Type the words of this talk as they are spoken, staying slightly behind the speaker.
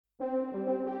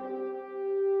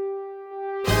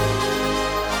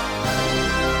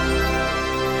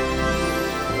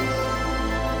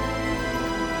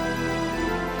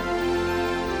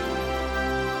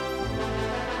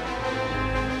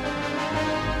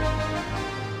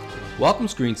Welcome,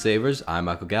 Screensavers. I'm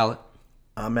Michael Gallant.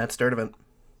 I'm Matt Sturdivant.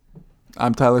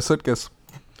 I'm Tyler Sutkus.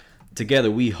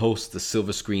 Together, we host the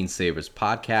Silver Screensavers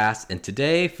podcast. And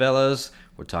today, fellas,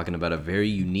 we're talking about a very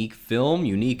unique film,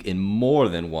 unique in more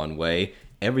than one way.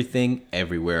 Everything,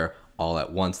 Everywhere, All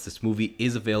at Once. This movie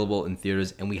is available in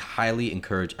theaters, and we highly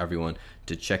encourage everyone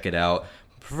to check it out.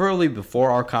 Preferably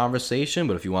before our conversation,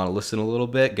 but if you want to listen a little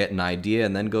bit, get an idea,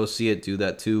 and then go see it, do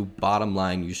that too. Bottom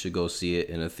line, you should go see it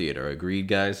in a theater. Agreed,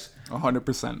 guys?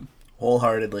 100%.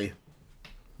 Wholeheartedly.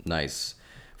 Nice.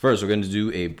 First, we're going to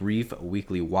do a brief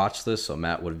weekly watch list. So,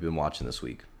 Matt, what have you been watching this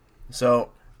week? So,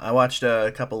 I watched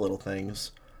a couple little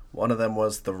things. One of them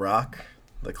was The Rock,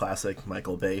 the classic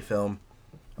Michael Bay film.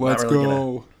 Let's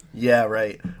go. Yeah,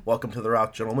 right. Welcome to The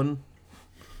Rock, gentlemen.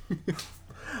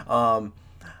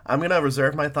 I'm going to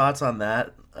reserve my thoughts on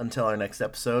that until our next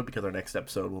episode, because our next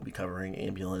episode will be covering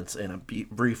Ambulance and a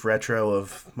brief retro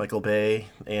of Michael Bay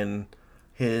and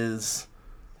his,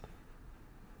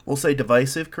 we'll say,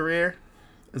 divisive career.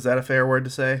 Is that a fair word to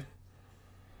say?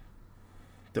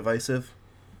 Divisive?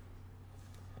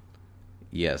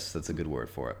 Yes, that's a good word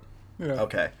for it. Yeah.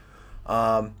 Okay.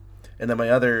 And then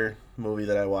my other movie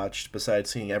that I watched,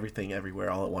 besides seeing Everything Everywhere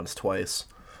All at Once twice,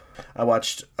 I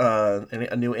watched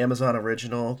a new Amazon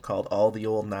original called All the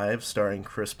Old Knives, starring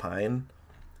Chris Pine,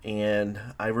 and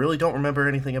I really don't remember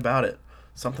anything about it.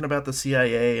 Something about the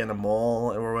CIA and a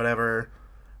mole or whatever.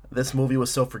 This movie was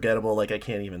so forgettable, like I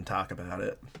can't even talk about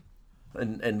it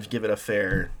and give it a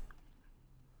fair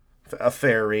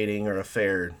rating or a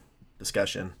fair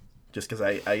discussion. Just because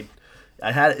I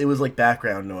had, it was like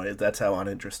background noise. That's how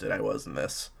uninterested I was in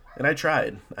this. And I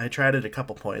tried at a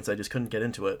couple points. I just couldn't get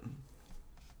into it.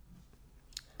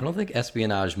 I don't think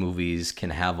espionage movies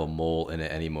can have a mole in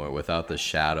it anymore without the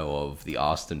shadow of the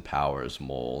Austin Powers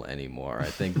mole anymore. I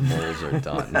think moles are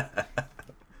done.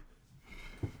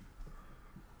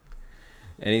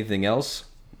 Anything else?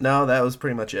 No, that was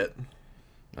pretty much it.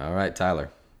 All right, Tyler.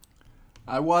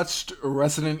 I watched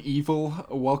Resident Evil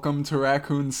Welcome to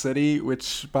Raccoon City,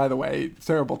 which, by the way,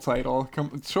 terrible title.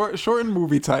 Shorten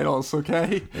movie titles,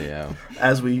 okay? Yeah.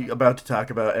 As we about to talk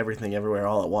about Everything Everywhere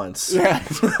All at Once. Yeah,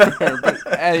 but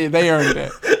hey, they earned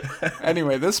it.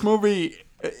 Anyway, this movie...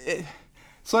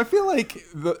 So I feel like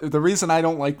the reason I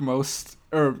don't like most...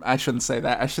 Or I shouldn't say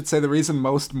that. I should say the reason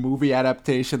most movie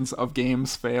adaptations of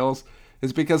games fails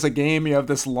is because a game, you have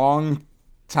this long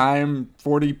time,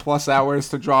 40 plus hours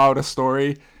to draw out a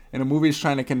story, and a movie's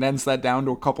trying to condense that down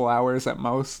to a couple hours at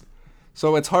most.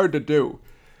 So it's hard to do.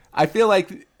 I feel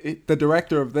like the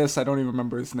director of this, I don't even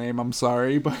remember his name, I'm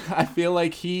sorry, but I feel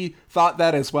like he thought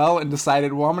that as well and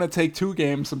decided, well, I'm going to take two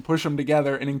games and push them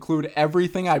together and include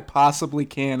everything I possibly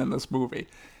can in this movie.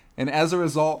 And as a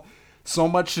result, so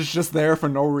much is just there for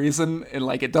no reason, and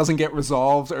like it doesn't get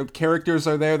resolved, or characters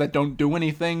are there that don't do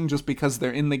anything just because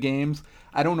they're in the games.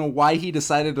 I don't know why he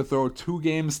decided to throw two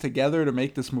games together to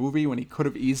make this movie when he could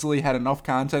have easily had enough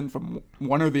content from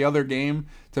one or the other game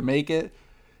to make it.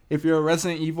 If you're a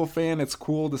Resident Evil fan, it's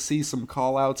cool to see some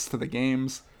call-outs to the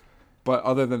games, but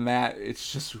other than that,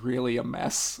 it's just really a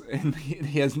mess. And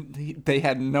they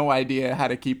had no idea how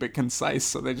to keep it concise,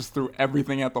 so they just threw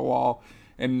everything at the wall,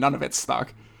 and none of it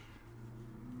stuck.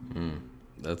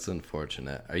 That's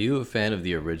unfortunate. Are you a fan of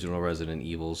the original Resident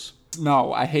Evils?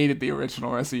 No, I hated the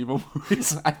original Resident Evil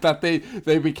movies. I thought they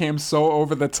became so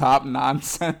over-the-top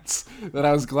nonsense that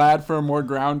I was glad for a more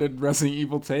grounded Resident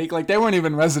Evil take. Like, they weren't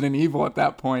even Resident Evil at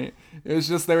that point. It was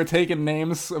just they were taking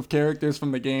names of characters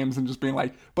from the games and just being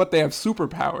like, but they have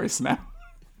superpowers now.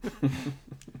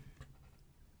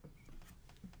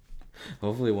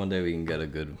 Hopefully one day we can get a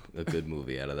good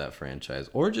movie out of that franchise,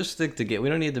 or just stick to game. We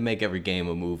don't need to make every game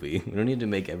a movie. We don't need to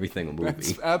make everything a movie.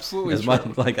 That's absolutely as true.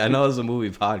 much, like, I know as a movie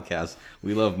podcast,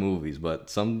 we love movies, but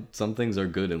some things are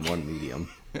good in one medium.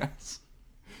 Yes.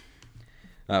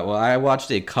 Well, I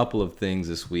watched a couple of things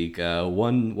this week.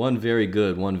 One very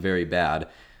good, one very bad.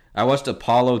 I watched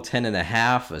Apollo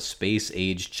 10.5, A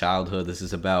Space-Age Childhood. This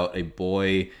is about a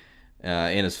boy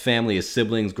and his family, his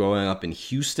siblings, growing up in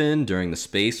Houston during the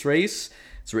space race.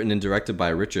 It's written and directed by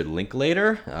Richard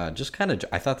Linklater.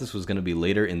 I thought this was going to be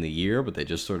later in the year, but they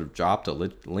just sort of dropped a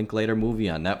Linklater movie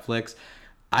on Netflix.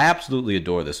 I absolutely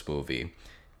adore this movie.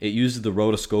 It uses the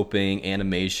rotoscoping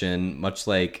animation, much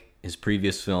like his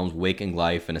previous films, Waking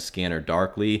Life and A Scanner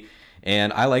Darkly.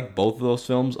 And I like both of those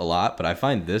films a lot, but I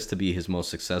find this to be his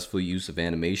most successful use of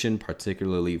animation,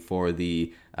 particularly for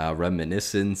the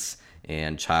reminiscence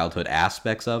and childhood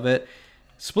aspects of it.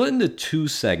 Split into two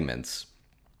segments.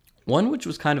 One which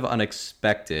was kind of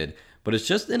unexpected, but it's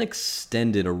just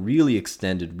a really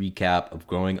extended recap of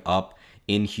growing up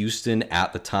in Houston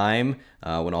at the time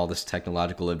when all this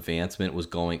technological advancement was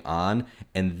going on.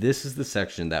 And this is the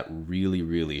section that really,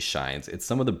 really shines. It's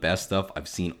some of the best stuff I've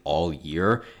seen all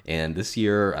year. And this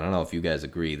year, I don't know if you guys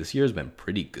agree, this year has been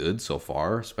pretty good so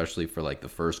far, especially for like the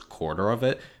first quarter of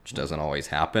it, which doesn't always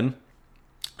happen.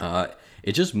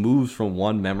 It just moves from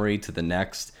one memory to the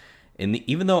next. And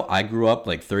even though I grew up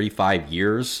like 35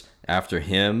 years after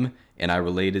him, and I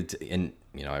related to, and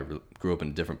I grew up in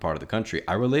a different part of the country,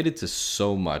 I related to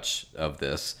so much of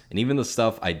this. And even the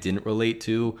stuff I didn't relate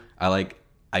to,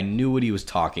 I knew what he was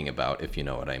talking about, if you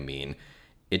know what I mean.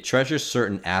 It treasures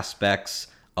certain aspects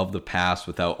of the past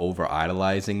without over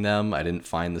idolizing them. I didn't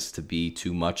find this to be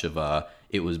too much of a,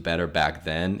 it was better back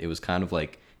then. It was kind of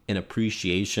like an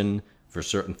appreciation for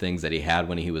certain things that he had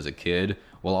when he was a kid,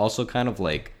 while also kind of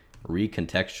like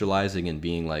recontextualizing and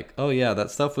being like, oh yeah, that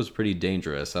stuff was pretty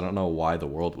dangerous. I don't know why the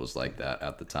world was like that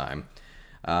at the time.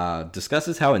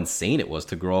 Discusses how insane it was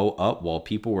to grow up while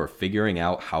people were figuring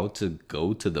out how to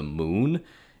go to the moon,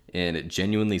 and it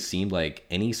genuinely seemed like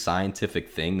any scientific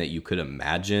thing that you could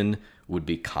imagine would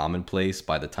be commonplace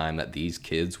by the time that these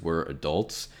kids were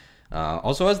adults.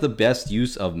 Also has the best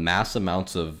use of mass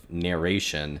amounts of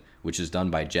narration, which is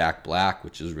done by Jack Black,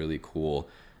 which is really cool.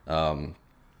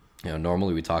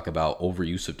 Normally we talk about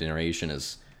overuse of narration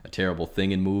as a terrible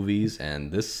thing in movies,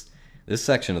 and this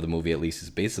section of the movie, at least, is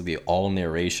basically all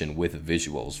narration with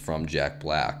visuals from Jack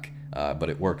Black, but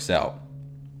it works out.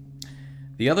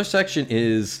 The other section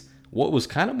is what was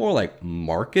kind of more like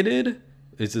marketed.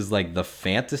 This is like the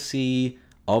fantasy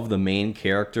of the main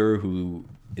character who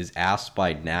is asked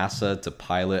by NASA to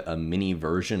pilot a mini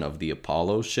version of the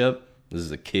Apollo ship. This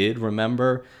is a kid,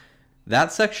 remember?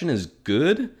 That section is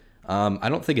good. I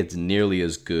don't think it's nearly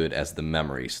as good as the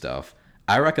memory stuff.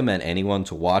 I recommend anyone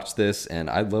to watch this, and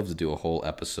I'd love to do a whole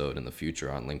episode in the future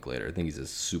on Linklater. I think he's a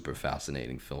super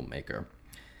fascinating filmmaker.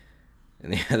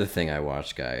 And the other thing I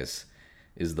watched, guys,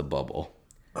 is The Bubble.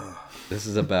 This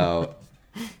is about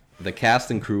the cast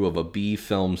and crew of a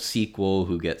B-film sequel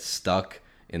who get stuck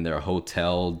in their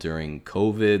hotel during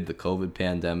COVID, the COVID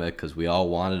pandemic, because we all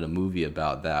wanted a movie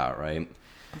about that, right?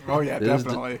 Oh, yeah,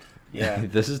 definitely. Yeah.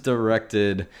 This is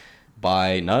directed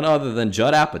by none other than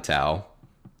Judd Apatow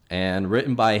and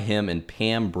written by him and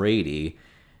Pam Brady.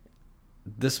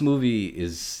 This movie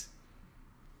is...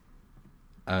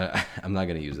 I'm not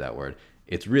going to use that word.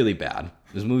 It's really bad.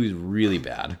 This movie's really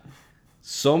bad.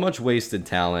 So much wasted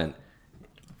talent.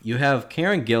 You have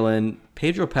Karen Gillan,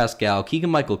 Pedro Pascal,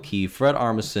 Keegan-Michael Key, Fred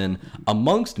Armisen,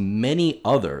 amongst many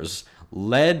others,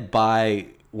 led by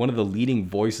one of the leading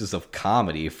voices of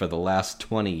comedy for the last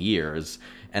 20 years.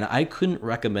 And I couldn't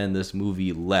recommend this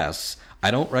movie less.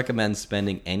 I don't recommend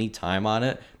spending any time on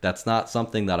it. That's not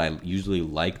something that I usually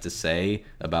like to say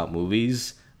about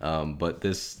movies. But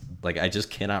this, I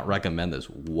just cannot recommend this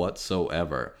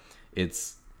whatsoever.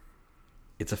 It's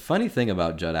a funny thing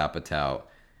about Judd Apatow.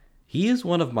 He is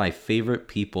one of my favorite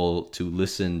people to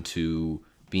listen to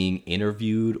being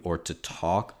interviewed or to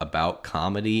talk about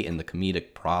comedy and the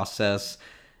comedic process.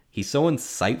 He's so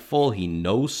insightful. He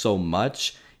knows so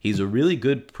much. He's a really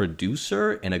good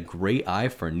producer and a great eye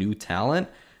for new talent.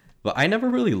 But I never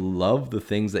really loved the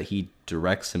things that he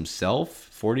directs himself.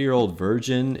 40-Year-Old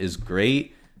Virgin is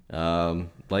great.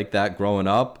 Like that growing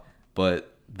up.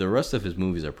 But the rest of his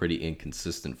movies are pretty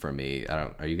inconsistent for me.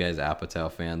 Are you guys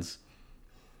Apatow fans?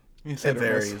 It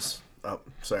varies. Oh,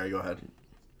 sorry, go ahead.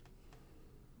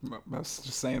 I was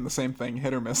just saying the same thing,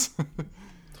 hit or miss.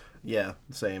 Yeah,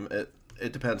 same.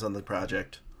 It depends on the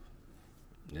project.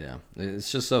 Yeah,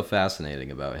 it's just so fascinating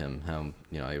about him, how,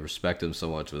 I respect him so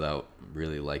much without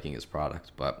really liking his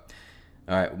product. But,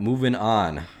 all right, moving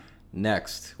on.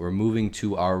 Next, we're moving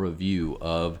to our review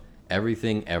of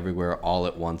Everything Everywhere All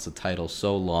at Once, a title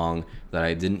so long that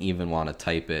I didn't even want to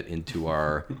type it into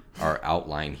our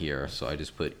outline here, so I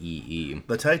just put EE.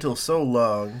 The title's so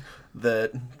long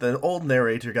that the old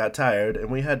narrator got tired and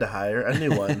we had to hire a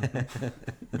new one.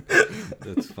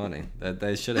 That's funny.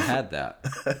 They should have had that.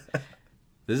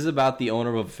 This is about the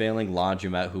owner of a failing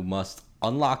laundromat who must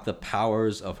unlock the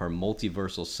powers of her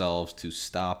multiversal selves to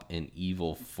stop an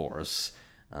evil force.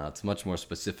 It's much more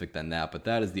specific than that, but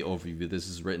that is the overview. This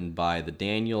is written by the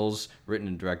Daniels, written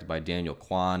and directed by Daniel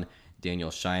Kwan, Daniel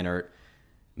Scheinert.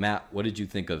 Matt, what did you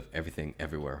think of Everything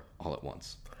Everywhere All at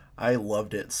Once? I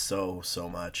loved it so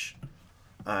much.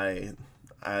 I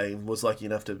was lucky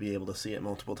enough to be able to see it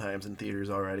multiple times in theaters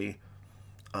already.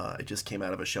 I just came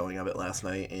out of a showing of it last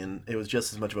night, and it was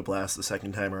just as much of a blast the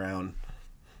second time around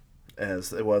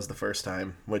as it was the first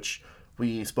time, which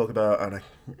we spoke about on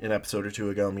an episode or two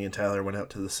ago. Me and Tyler went out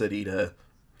to the city to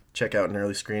check out an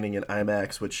early screening in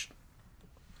IMAX, which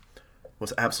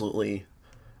was absolutely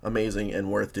amazing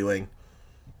and worth doing.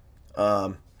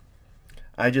 I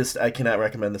cannot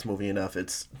recommend this movie enough.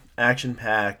 It's action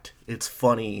packed, it's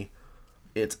funny,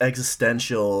 it's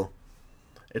existential,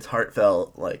 it's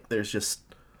heartfelt. Like there's just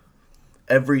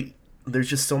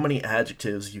so many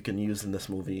adjectives you can use in this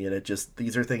movie, and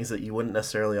these are things that you wouldn't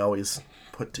necessarily always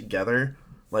put together,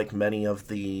 like many of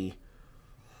the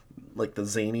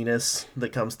zaniness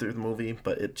that comes through the movie.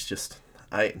 But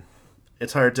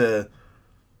it's hard to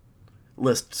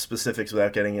list specifics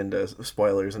without getting into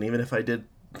spoilers, and even if I did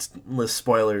list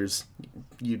spoilers,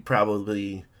 you'd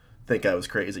probably think I was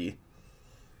crazy.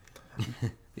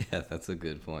 Yeah, that's a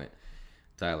good point.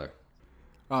 Tyler.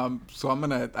 So I'm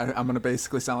gonna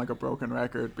basically sound like a broken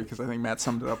record because I think Matt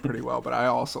summed it up pretty well. But I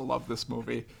also love this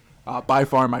movie. By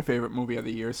far my favorite movie of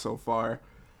the year so far.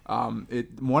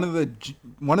 One of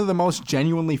the most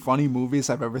genuinely funny movies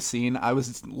I've ever seen. I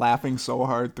was laughing so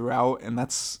hard throughout, and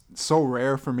that's so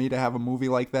rare for me to have a movie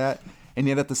like that. And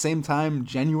yet at the same time,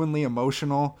 genuinely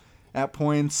emotional at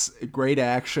points. Great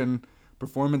action.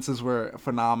 Performances were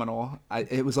phenomenal.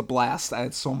 It was a blast. I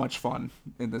had so much fun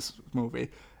in this movie.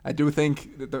 I do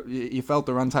think that you felt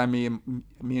the runtime.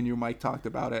 Me and you, Mike, talked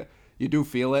about it. You do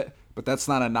feel it, but that's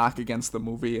not a knock against the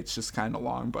movie. It's just kind of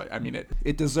long, but I mean,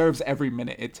 it deserves every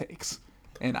minute it takes,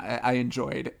 and I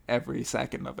enjoyed every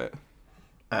second of it.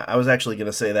 I was actually going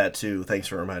to say that too. Thanks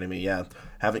for reminding me. Yeah,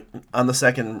 having on the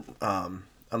second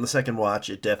watch,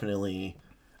 I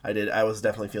was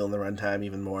definitely feeling the runtime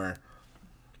even more.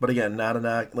 But again, not a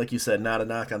knock, like you said, not a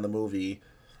knock on the movie.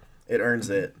 It earns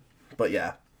it, but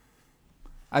yeah.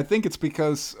 I think it's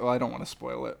because I don't want to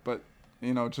spoil it, but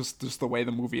just the way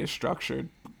the movie is structured.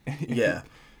 Yeah.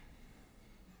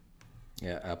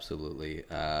 Yeah, absolutely.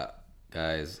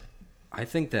 Guys, I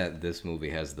think that this movie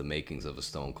has the makings of a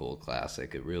Stone Cold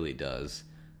classic. It really does.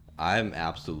 I'm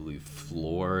absolutely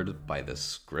floored by the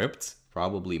script,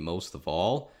 probably most of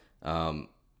all.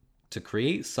 To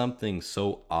create something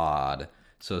so odd,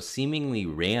 so seemingly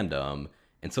random,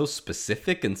 and so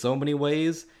specific in so many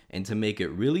ways, and to make it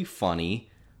really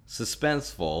funny,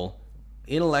 suspenseful,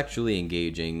 intellectually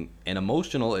engaging, and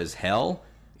emotional as hell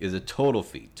is a total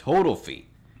feat. Total feat.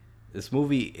 This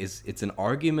movie it's an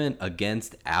argument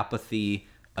against apathy,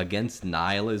 against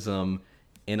nihilism,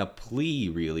 and a plea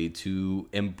really to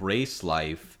embrace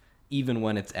life even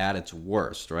when it's at its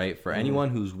worst, right? For anyone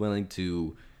who's willing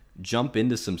to jump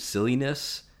into some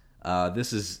silliness,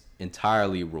 this is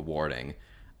entirely rewarding.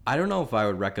 I don't know if I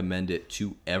would recommend it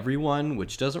to everyone,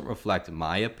 which doesn't reflect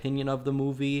my opinion of the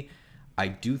movie. I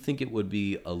do think it would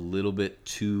be a little bit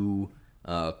too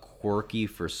quirky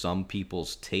for some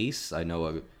people's tastes. I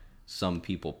know some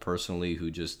people personally who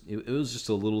it was just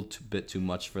a little bit too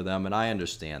much for them, and I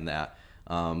understand that.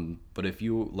 But if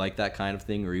you like that kind of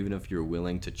thing, or even if you're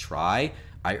willing to try,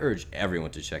 I urge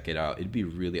everyone to check it out. It'd be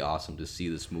really awesome to see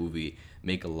this movie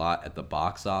make a lot at the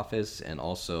box office, and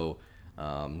also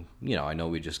I know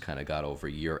we just kind of got over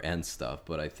year-end stuff,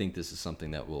 but I think this is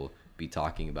something that we'll be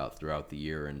talking about throughout the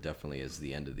year, and definitely as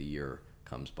the end of the year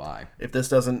comes by. If this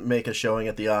doesn't make a showing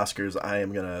at the Oscars, I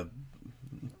am going to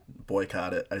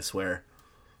boycott it, I swear.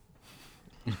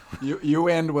 You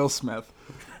and Will Smith.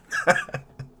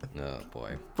 Oh,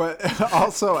 boy. But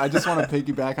also, I just want to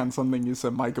piggyback on something you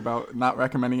said, Mike, about not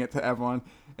recommending it to everyone.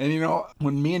 And,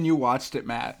 when me and you watched it,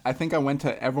 Matt, I think I went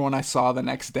to everyone I saw the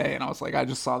next day, and I was like, I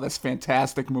just saw this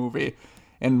fantastic movie.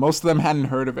 And most of them hadn't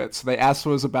heard of it, so they asked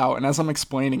what it was about. And as I'm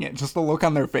explaining it, just the look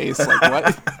on their face, like,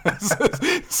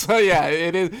 what? So, yeah,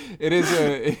 it is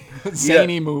a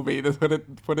zany movie, to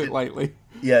put it lightly.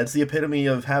 Yeah, it's the epitome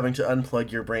of having to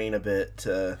unplug your brain a bit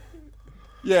to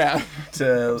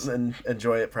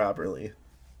enjoy it properly.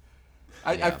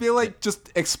 I feel like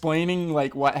just explaining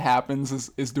like what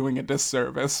happens is doing a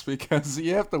disservice because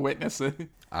you have to witness it.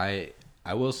 I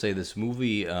will say this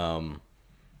movie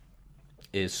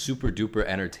is super duper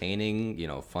entertaining,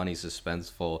 funny,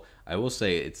 suspenseful. I will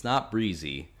say it's not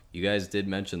breezy. You guys did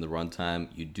mention the runtime.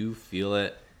 You do feel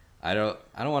it. I don't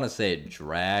want to say it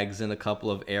drags in a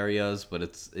couple of areas, but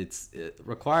it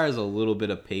requires a little bit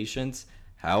of patience.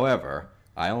 However,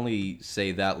 I only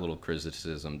say that little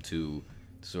criticism to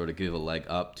sort of give a leg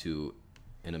up to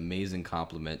an amazing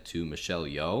compliment to Michelle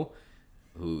Yeoh,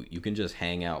 who you can just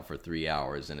hang out for 3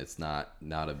 hours and it's not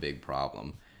a big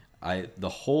problem. The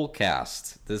whole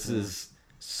cast, this is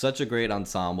such a great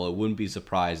ensemble. I wouldn't be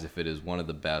surprised if it is one of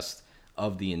the best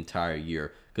of the entire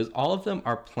year, because all of them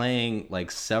are playing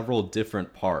like several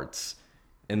different parts,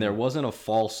 and there wasn't a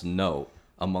false note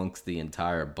amongst the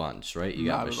entire bunch, right? You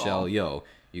got Michelle Yeoh,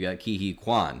 you got Ke-Huy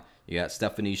Quan, you got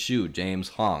Stephanie Hsu, James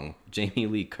Hong, Jamie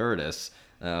Lee Curtis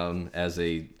as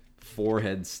a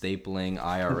forehead stapling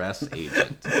IRS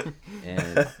agent.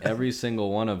 And every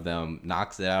single one of them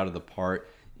knocks it out of the park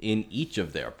in each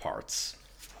of their parts.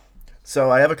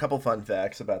 So I have a couple fun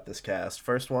facts about this cast.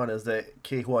 First one is that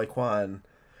Ke Huy Quan,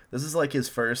 this is like his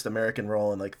first American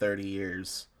role in like 30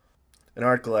 years. An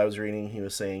article I was reading, he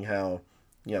was saying how,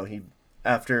 he,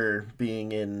 after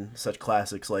being in such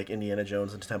classics like Indiana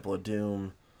Jones and Temple of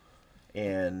Doom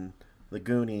and The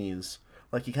Goonies,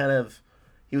 like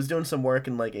he was doing some work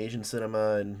in like Asian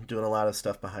cinema and doing a lot of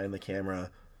stuff behind the camera.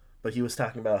 But he was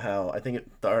talking about how, the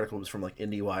article was from like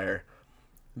IndieWire,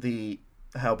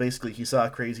 how basically he saw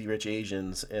Crazy Rich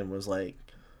Asians and was like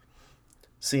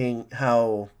seeing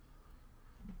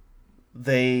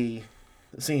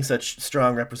such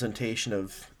strong representation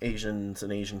of Asians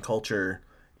and Asian culture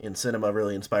in cinema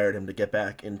really inspired him to get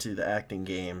back into the acting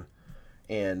game.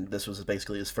 And this was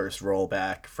basically his first role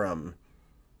back from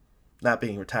not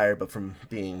being retired, but from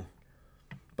being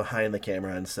behind the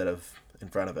camera instead of in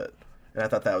front of it. And I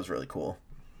thought that was really cool.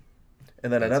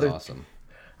 And then That's awesome.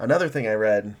 Another thing I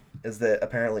read is that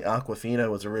apparently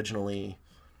Awkwafina was originally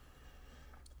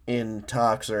in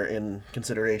talks or in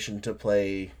consideration to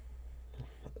play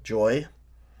Joy,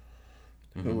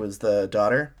 who was the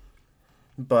daughter.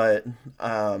 But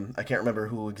I can't remember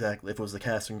who exactly, if it was the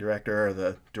casting director or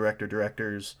the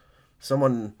directors.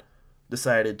 Someone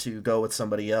decided to go with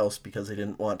somebody else because they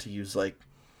didn't want to use, like,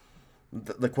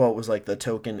 the quote was like the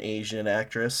token Asian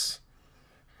actress.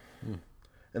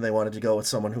 And they wanted to go with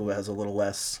someone who has a little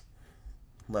less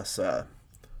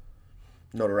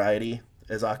notoriety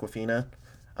as Awkwafina.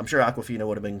 I'm sure Awkwafina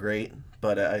would have been great,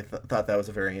 but I thought that was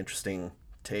a very interesting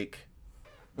take.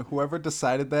 Whoever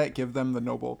decided that, give them the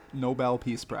Nobel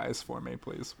Peace Prize for me,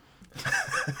 please.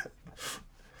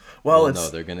 Well, no,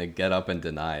 they're going to get up and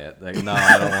deny it. Like, no,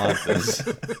 I don't want this.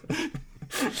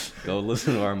 Go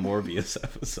listen to our Morbius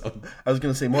episode. I was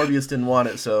going to say Morbius didn't want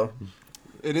it, so...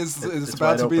 It's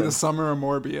about to be the summer of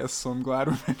Morbius, so I'm glad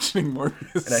we're mentioning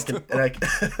Morbius. And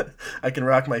I can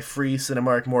rock my free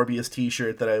Cinemark Morbius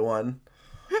T-shirt that I won.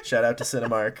 Shout out to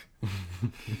Cinemark.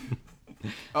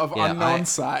 Of unknown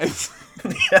size.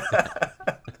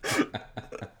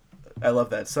 I love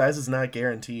that. Size is not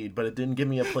guaranteed, but it didn't give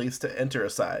me a place to enter a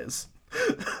size.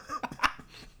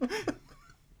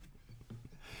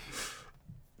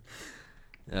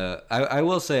 I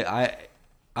will say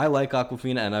I like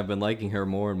Awkwafina, and I've been liking her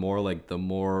more and more, like, the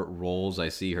more roles I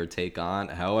see her take on.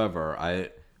 However, I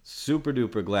super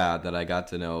duper glad that I got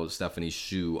to know Stephanie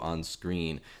Hsu on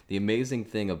screen. The amazing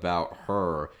thing about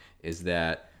her is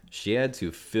that she had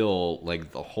to fill,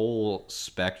 like, the whole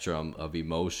spectrum of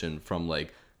emotion from,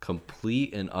 like,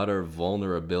 complete and utter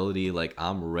vulnerability, like,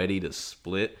 I'm ready to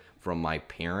split from my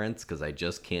parents because I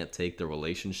just can't take the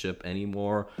relationship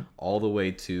anymore, all the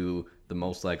way to the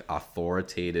most, like,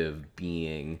 authoritative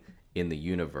being in the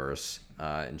universe.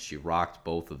 And she rocked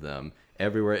both of them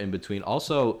everywhere in between.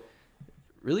 Also,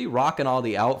 really rocking all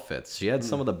the outfits. She had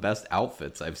some of the best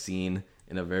outfits I've seen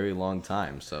in a very long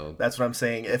time. So that's what I'm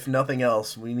saying. If nothing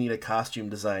else, we need a costume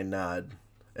design nod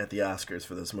at the Oscars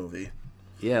for this movie.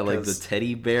 Yeah, like the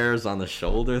teddy bears on the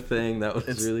shoulder thing. That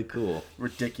was really cool.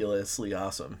 Ridiculously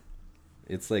awesome.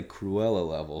 It's like Cruella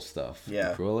level stuff.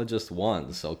 Yeah. Cruella just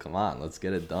won, so come on, let's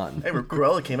get it done. Hey,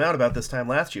 Cruella came out about this time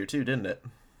last year too, didn't it?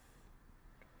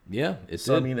 Yeah, it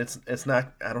so, did. I mean, it's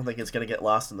not. I don't think it's going to get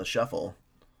lost in the shuffle.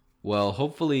 Well,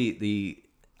 hopefully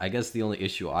I guess the only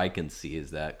issue I can see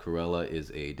is that Cruella is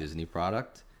a Disney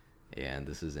product, and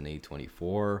this is an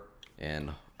A24,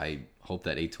 and I hope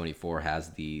that A24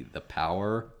 has the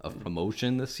power of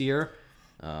promotion this year.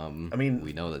 I mean,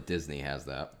 we know that Disney has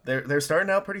that. They're starting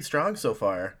out pretty strong so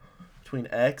far, between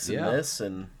X and this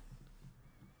and.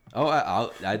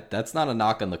 Oh, that's not a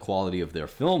knock on the quality of their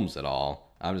films at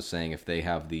all. I'm just saying if they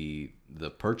have the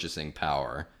purchasing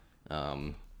power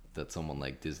that someone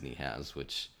like Disney has,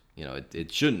 which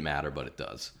it shouldn't matter, but it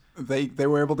does. They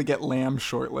were able to get Lamb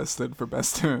shortlisted for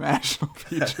Best International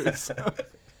Feature. So.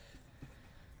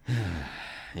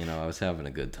 I was having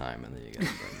a good time, and then you got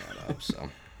to bring that up. So.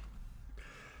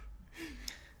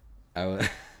 I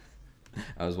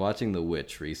was watching The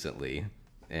Witch recently,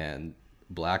 and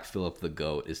Black Phillip the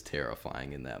Goat is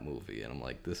terrifying in that movie, and I'm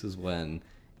like, this is when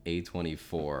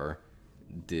A24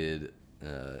 did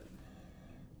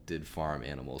farm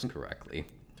animals correctly.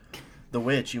 The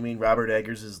Witch, you mean Robert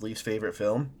Eggers' least favorite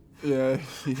film? Yeah,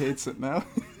 he hates it now.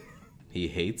 He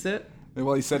hates it?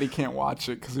 Well, he said he can't watch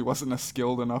it because he wasn't a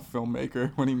skilled enough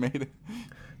filmmaker when he made it.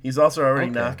 He's also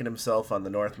already knocking himself on The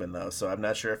Northman, though, so I'm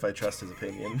not sure if I trust his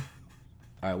opinion.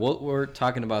 All right, well, we're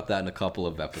talking about that in a couple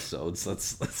of episodes.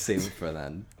 Let's save it for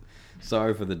then.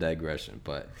 Sorry for the digression,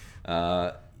 but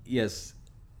yes,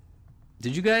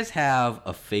 Did you guys have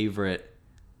a favorite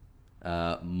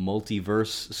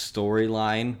multiverse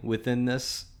storyline within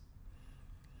this?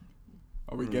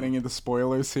 Are we getting into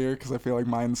spoilers here? Because I feel like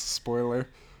mine's a spoiler.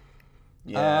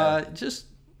 Yeah.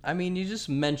 You just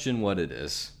mention what it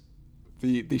is.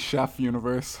 The chef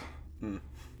universe.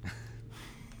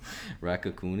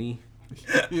 Rakakuni.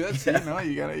 Yes,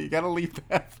 you gotta leave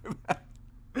that for that.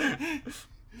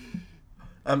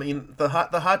 I mean, the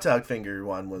hot dog finger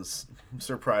one was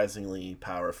surprisingly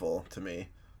powerful to me.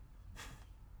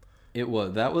 It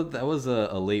was that was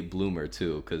a late bloomer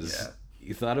too, because Yeah.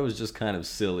 you thought it was just kind of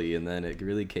silly, and then it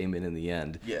really came in the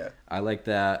end. Yeah. I like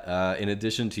that. In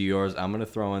addition to yours, I'm gonna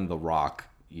throw in the Rock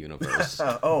universe.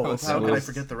 How so could I was-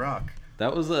 forget The Rock?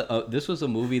 That was this was a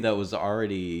movie that was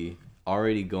already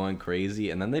going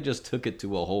crazy, and then they just took it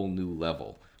to a whole new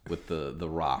level with the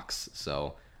rocks.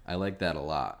 So I like that a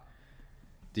lot.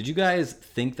 Did you guys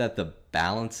think that the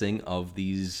balancing of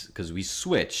these, because we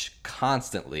switch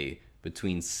constantly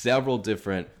between several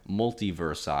different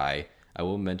multiversi? I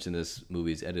will mention this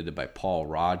movie is edited by Paul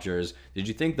Rogers. Did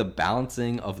you think the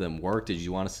balancing of them worked? Did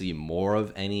you want to see more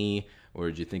of any, or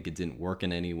did you think it didn't work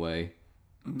in any way?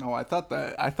 No, I thought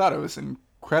it was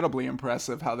incredibly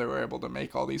impressive how they were able to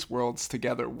make all these worlds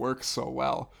together work so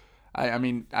well. I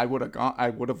mean, I would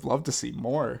have loved to see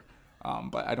more,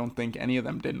 but I don't think any of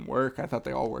them didn't work. I thought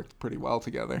they all worked pretty well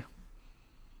together.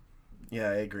 Yeah,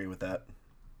 I agree with that.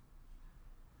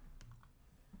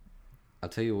 I'll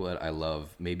tell you what I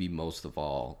love maybe most of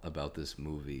all about this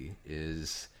movie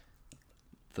is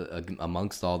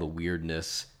amongst all the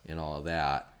weirdness and all of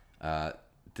that,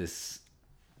 this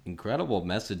incredible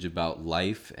message about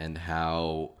life and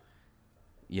how,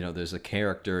 there's a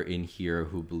character in here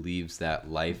who believes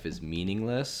that life is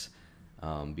meaningless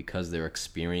because they're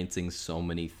experiencing so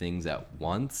many things at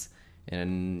once.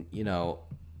 And,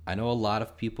 I know a lot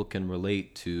of people can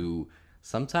relate to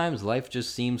sometimes life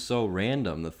just seems so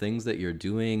random. The things that you're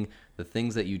doing, the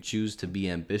things that you choose to be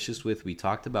ambitious with. We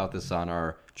talked about this on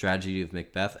our Tragedy of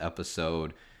Macbeth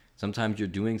episode. Sometimes you're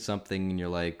doing something and you're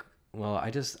like, well,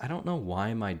 I don't know, why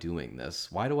am I doing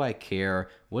this? Why do I care?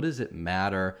 What does it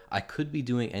matter? I could be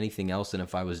doing anything else, and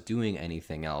if I was doing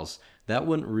anything else, that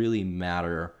wouldn't really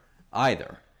matter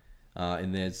either.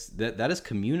 And that is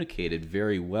communicated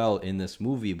very well in this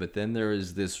movie, but then there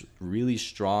is this really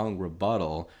strong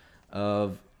rebuttal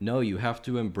of, no, you have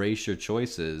to embrace your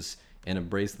choices and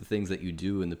embrace the things that you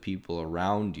do and the people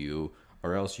around you,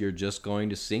 or else you're just going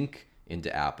to sink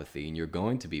into apathy and you're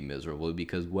going to be miserable,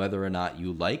 because whether or not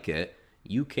you like it,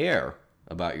 you care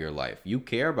about your life. You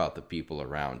care about the people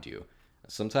around you.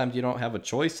 Sometimes you don't have a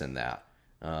choice in that.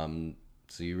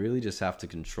 So you really just have to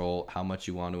control how much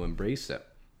you want to embrace it.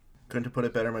 Couldn't have put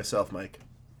it better myself, Mike.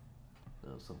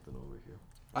 There's something over here.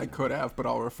 I could have, but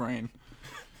I'll refrain.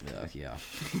 Yeah.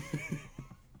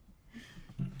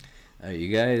 You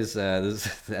guys,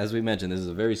 as we mentioned, this is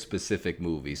a very specific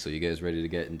movie, so you guys ready to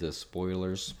get into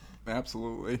spoilers?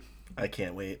 Absolutely. I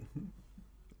can't wait.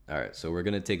 All right, so we're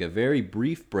going to take a very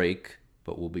brief break,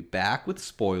 but we'll be back with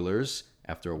spoilers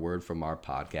after a word from our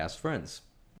podcast friends.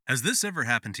 Has this ever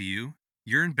happened to you?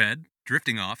 You're in bed,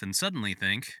 drifting off, and suddenly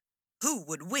think, who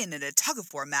would win in a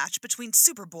tug-of-war match between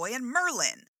Superboy and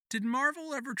Merlin? did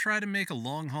Marvel ever try to make a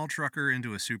long-haul trucker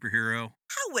into a superhero?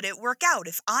 How would it work out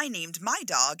if I named my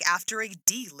dog after a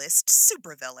D-list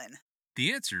supervillain?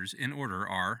 The answers in order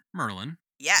are Merlin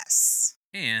Yes.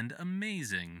 and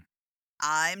Amazing.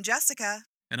 I'm Jessica,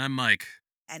 And I'm Mike.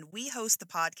 and we host the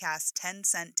podcast 10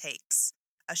 Cent Takes,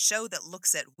 a show that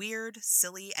looks at weird,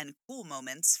 silly, and cool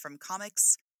moments from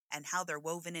comics and how they're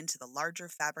woven into the larger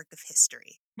fabric of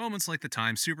history. Moments like the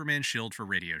time Superman shilled for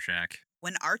Radio Shack.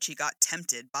 When Archie got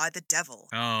tempted by the devil.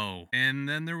 Oh, and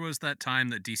then there was that time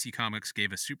that DC Comics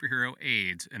gave a superhero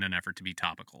AIDS in an effort to be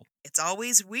topical. It's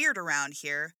always weird around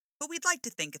here, but we'd like to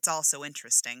think it's also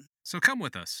interesting. So come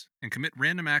with us and commit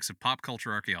random acts of pop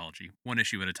culture archaeology, one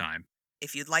issue at a time.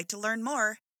 If you'd like to learn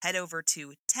more, head over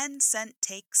to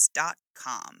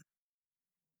 10centtakes.com.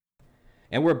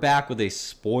 And we're back with a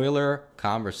spoiler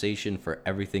conversation for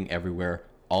Everything Everywhere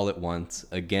All at Once.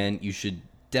 Again, you should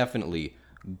definitely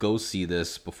go see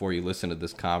this before you listen to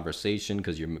this conversation,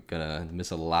 because you're going to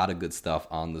miss a lot of good stuff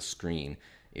on the screen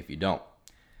if you don't.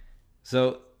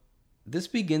 So this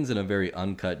begins in a very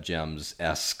Uncut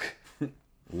Gems-esque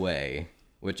way,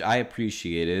 which I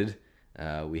appreciated.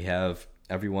 We have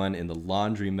everyone in the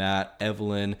laundromat.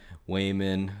 Evelyn,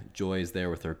 Wayman, Joy's there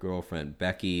with her girlfriend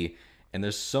Becky, and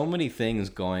there's so many things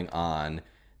going on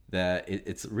that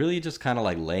it's really just kind of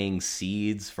like laying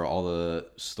seeds for all the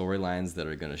storylines that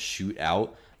are going to shoot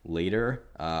out later.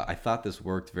 I thought this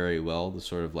worked very well, the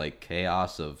sort of like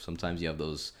chaos of sometimes you have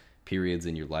those periods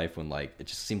in your life when like it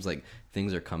just seems like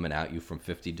things are coming at you from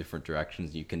 50 different directions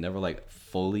and you can never like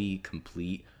fully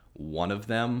complete one of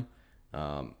them.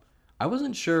 I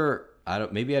wasn't sure,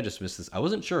 maybe I just missed this. I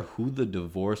wasn't sure who the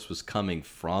divorce was coming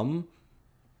from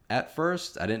at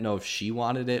first. I didn't know if she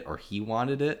wanted it or he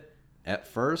wanted it at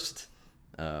first.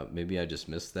 Maybe I just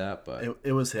missed that, but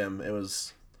it was him. It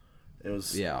was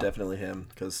yeah, definitely him.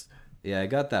 Cause yeah, I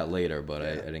got that later, but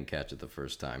I didn't catch it the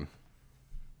first time.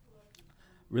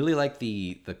 Really like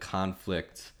the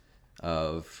conflict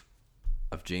of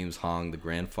James Hong, the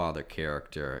grandfather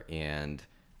character, and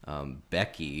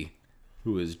Becky,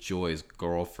 who is Joy's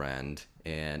girlfriend,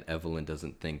 and Evelyn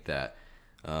doesn't think that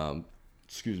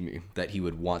that he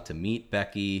would want to meet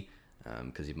Becky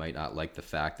because he might not like the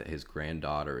fact that his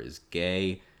granddaughter is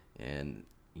gay. And,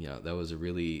 you know, that was a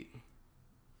really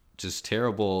just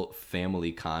terrible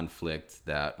family conflict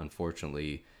that,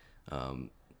 unfortunately, I'm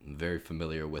very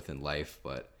familiar with in life,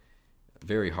 but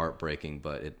very heartbreaking,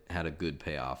 but it had a good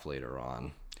payoff later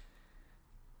on.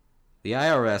 The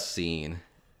IRS scene,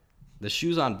 the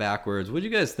shoes on backwards. What do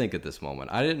you guys think at this moment?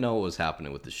 I didn't know what was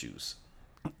happening with the shoes.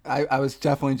 I was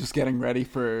definitely just getting ready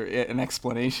for an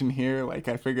explanation here. Like,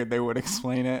 I figured they would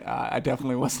explain it. I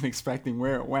definitely wasn't expecting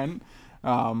where it went.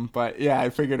 But yeah, I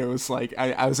figured it was like,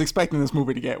 I was expecting this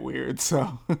movie to get weird.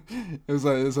 So it was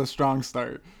a strong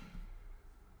start.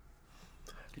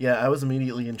 Yeah, I was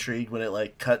immediately intrigued when it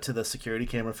like cut to the security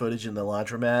camera footage in the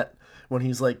laundromat when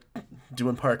he's like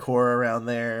doing parkour around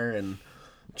there and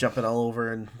jumping all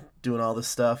over and doing all this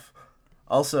stuff.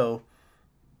 Also,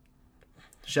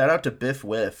 shout out to Biff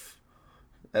Whiff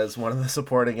as one of the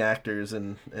supporting actors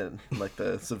in like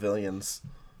the civilians.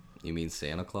 You mean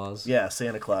Santa Claus? Yeah,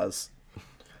 Santa Claus.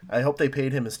 I hope they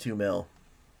paid him his $2 million.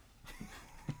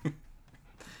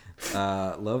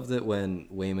 Loved it when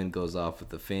Waymond goes off with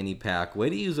the fanny pack. Way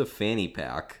to use a fanny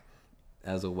pack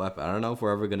as a weapon. I don't know if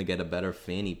we're ever going to get a better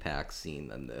fanny pack scene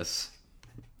than this.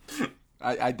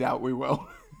 I doubt we will.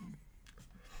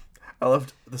 I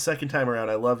loved the second time around.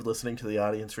 I loved listening to the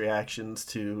audience reactions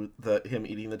to him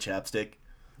eating the chapstick.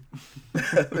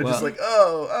 They're just like,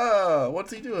 oh,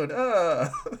 what's he doing? I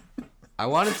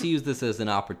wanted to use this as an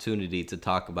opportunity to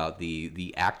talk about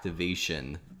the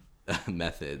activation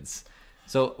methods.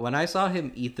 So when I saw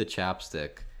him eat the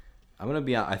chapstick, I'm gonna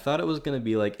be honest, I thought it was gonna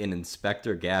be like an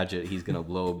Inspector Gadget. He's gonna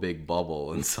blow a big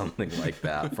bubble and something like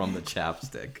that from the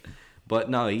chapstick, but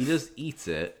no, he just eats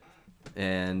it,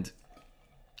 and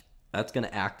that's gonna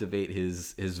activate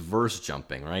his verse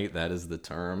jumping, right? That is the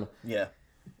term. Yeah.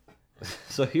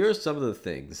 So here's some of the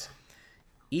things.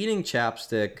 Eating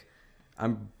chapstick, I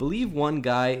believe one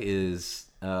guy is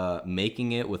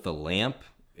making it with a lamp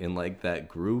in like that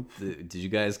group. Did you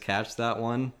guys catch that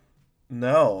one?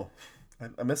 No,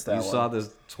 I missed that one. You saw this.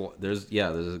 There's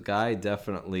a guy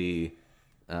definitely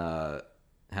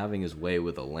having his way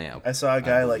with a lamp. I saw a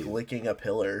guy like licking a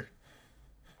pillar.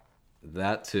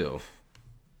 That too.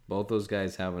 Both those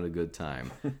guys having a good time.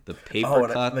 The paper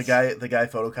cuts. The guy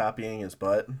photocopying his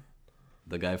butt.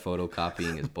 The guy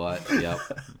photocopying his butt. Yep.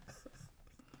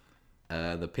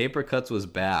 The paper cuts was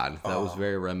bad. That was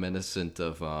very reminiscent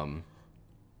of a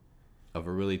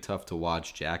really tough to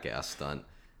watch Jackass stunt.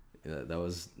 That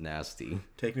was nasty.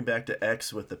 Take me back to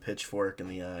X with the pitchfork in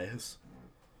the eyes.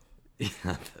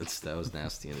 Yeah, that was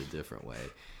nasty in a different way.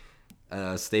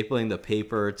 Stapling the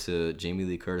paper to Jamie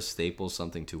Lee Curtis staples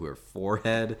something to her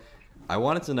forehead. I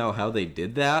wanted to know how they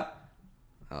did that,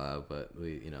 but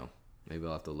maybe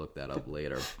I'll have to look that up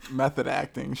later. Method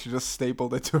acting. She just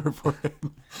stapled it to her forehead.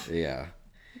 Yeah,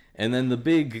 and then the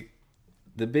big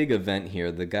event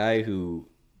here, the guy who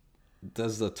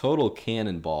does the total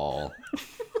cannonball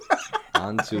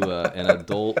onto an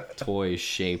adult toy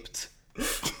shaped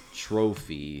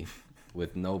trophy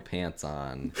with no pants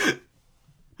on.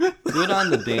 Good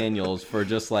on the Daniels for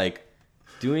just like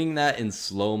doing that in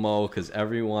slow-mo, because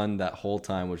everyone that whole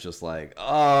time was just like,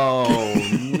 oh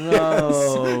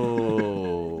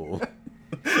no.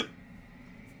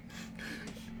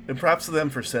 And props to them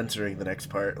for censoring the next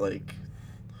part, like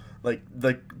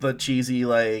the cheesy,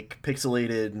 like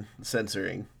pixelated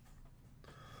censoring.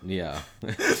 Yeah.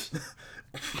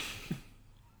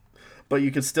 But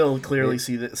you could still clearly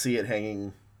see it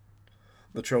hanging,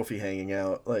 the trophy hanging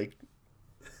out. Like,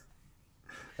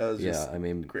 that was just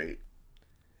great.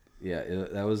 Yeah,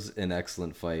 that was an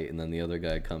excellent fight, and then the other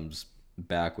guy comes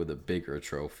back with a bigger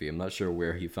trophy. I'm not sure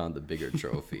where he found the bigger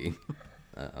trophy.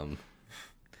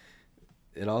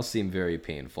 It all seemed very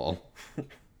painful.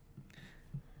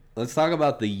 Let's talk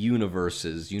about the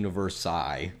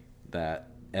universi that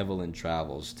Evelyn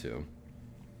travels to.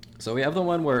 So we have the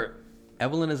one where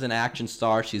Evelyn is an action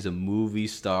star. She's a movie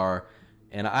star.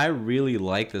 And I really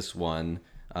like this one,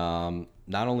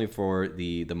 not only for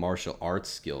the martial arts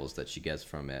skills that she gets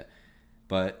from it,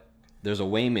 but there's a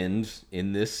Waymond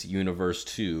in this universe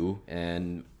too,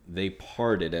 and they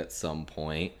parted at some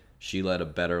point. She led a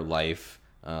better life.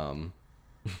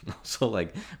 So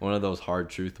like one of those hard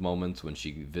truth moments when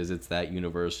she visits that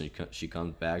universe and she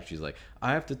comes back, she's like,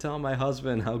 I have to tell my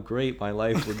husband how great my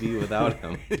life would be without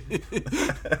him.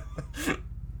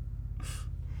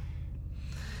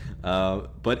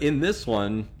 But in this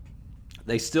one,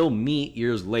 they still meet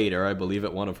years later, I believe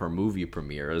at one of her movie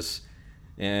premieres,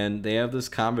 and they have this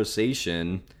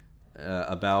conversation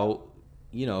about,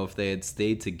 you know, if they had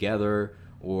stayed together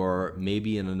or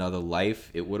maybe in another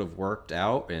life it would have worked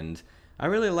out. And I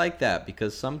really like that,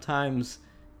 because sometimes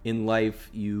in life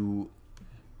you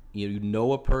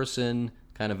know a person,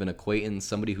 kind of an acquaintance,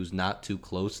 somebody who's not too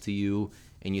close to you,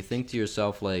 and you think to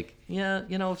yourself like, yeah,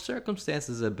 you know, if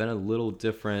circumstances had been a little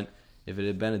different, if it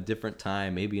had been a different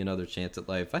time, maybe another chance at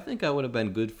life, I think I would have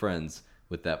been good friends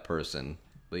with that person.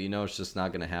 But you know, it's just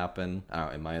not going to happen.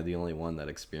 Am I the only one that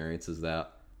experiences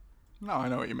that? No, I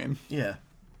know what you mean. Yeah.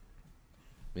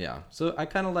 Yeah, so I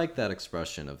kind of like that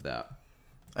expression of that.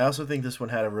 I also think this one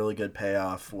had a really good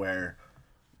payoff where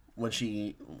when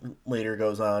she later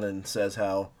goes on and says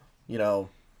how, you know,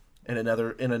 in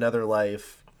another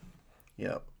life, you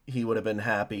know, he would have been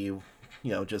happy, you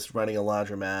know, just running a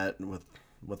laundromat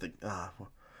with the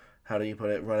how do you put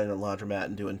it, running a laundromat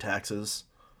and doing taxes.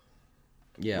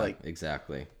 Yeah, like,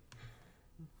 exactly.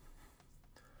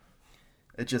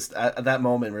 It just that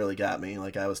moment really got me.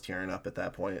 Like, I was tearing up at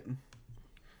that point.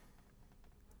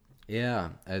 Yeah,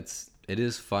 it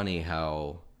is funny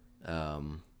how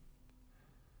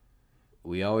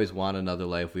we always want another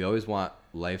life. We always want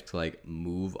life to like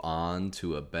move on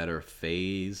to a better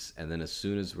phase, and then as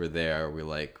soon as we're there, we're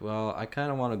like, well, I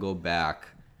kind of want to go back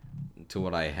to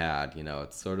what I had. You know,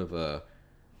 it's sort of a,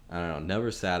 I don't know,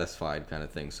 never satisfied kind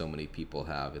of thing so many people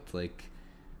have. It's like,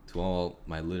 to all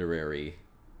my literary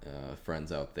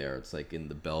friends out there, it's like in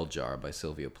The Bell Jar by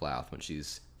Sylvia Plath, when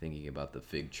she's thinking about the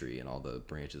fig tree and all the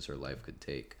branches her life could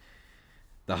take.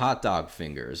 The hot dog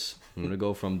fingers. I'm going to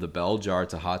go from the bell jar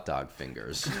to hot dog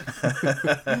fingers.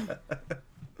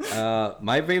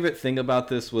 My favorite thing about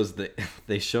this was that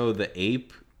they show the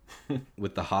ape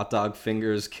with the hot dog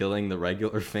fingers killing the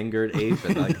regular fingered ape,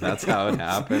 and like that's how it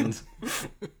happened.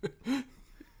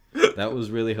 That was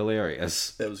really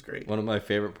hilarious. That was great. One of my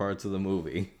favorite parts of the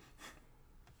movie.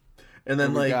 And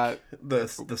then like the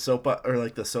soap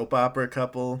the soap opera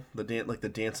couple, the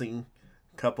dancing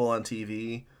couple on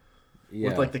TV. Yeah.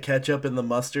 With like the ketchup and the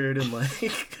mustard and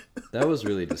like that was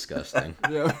really disgusting.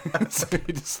 Yeah, that's very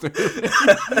disturbing.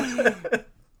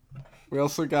 We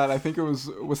also got, I think was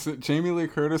it Jamie Lee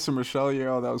Curtis or Michelle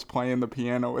Yeoh that was playing the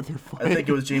piano with her foot? I think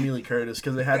it was Jamie Lee Curtis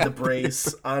because it had the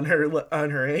brace on her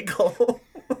ankle,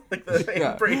 like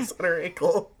the brace on her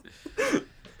ankle.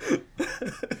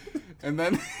 And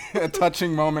then a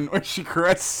touching moment where she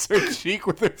caresses her cheek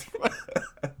with her foot.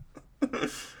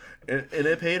 And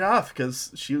it paid off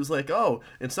because she was like, oh,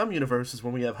 in some universes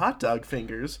when we have hot dog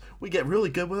fingers, we get really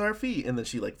good with our feet. And then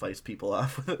she like fights people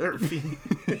off with her feet.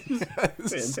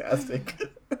 Yes. Fantastic.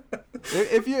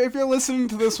 If you're listening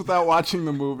to this without watching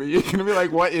the movie, you're going to be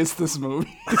like, what is this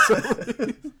movie?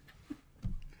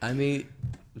 I mean,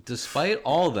 despite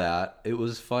all that, it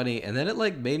was funny. And then it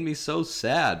like made me so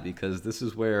sad because this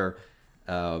is where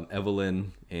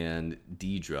Evelyn and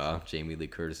Deidre, Jamie Lee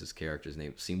Curtis's character's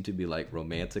name, seem to be like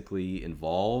romantically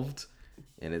involved,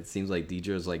 and it seems like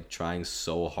Deidre is like trying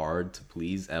so hard to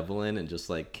please Evelyn and just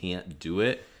like can't do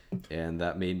it, and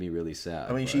that made me really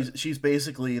sad. I mean, she's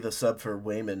basically the sub for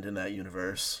Waymond in that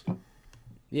universe.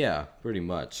 Yeah, pretty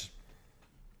much.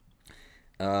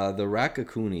 The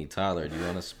Raccacoonie, Tyler, do you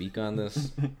want to speak on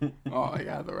this? Oh my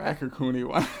god, the Raccacoonie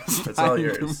one. It's all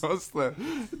yours.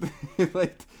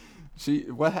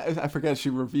 I forget, she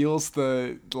reveals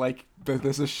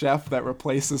there's a chef that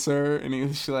replaces her,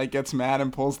 and she like gets mad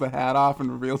and pulls the hat off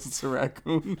and reveals it's a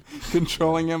raccoon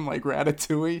controlling him like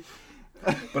Ratatouille.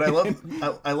 But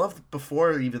I love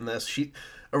before even this, she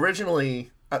originally,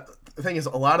 the thing is,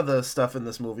 a lot of the stuff in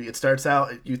this movie,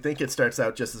 you think it starts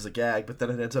out just as a gag, but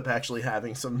then it ends up actually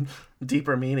having some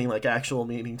deeper meaning, like actual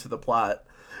meaning to the plot,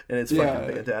 and it's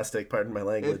fucking fantastic, pardon my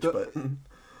language, but...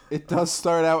 It does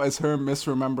start out as her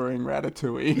misremembering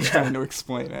Ratatouille, trying to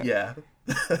explain it. Yeah.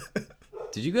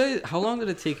 How long did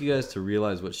it take you guys to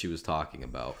realize what she was talking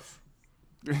about?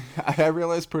 I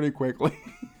realized pretty quickly.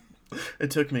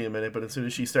 It took me a minute, but as soon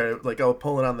as she started, like,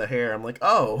 pulling on the hair, I'm like,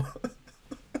 oh.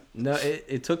 No,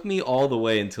 it took me all the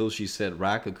way until she said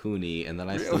Raccacoonie, and then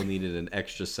I still needed an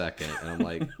extra second, and I'm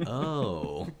like,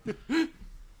 oh.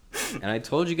 And I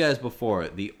told you guys before,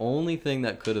 the only thing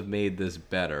that could have made this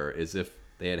better is if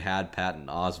they had Patton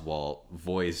Oswalt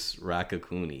voice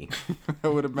Raccacoonie.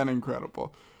 That would have been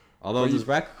incredible. Although, does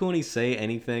Raccacoonie say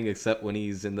anything except when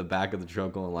he's in the back of the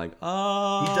truck going like,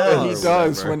 "Oh"? He does. He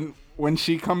does. When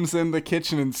she comes in the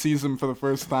kitchen and sees him for the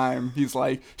first time, he's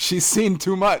like, "She's seen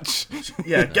too much."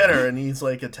 Yeah, get her, and he's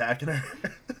like attacking her.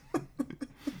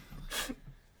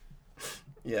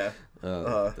 Yeah.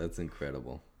 That's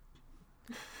incredible.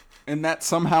 And that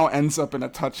somehow ends up in a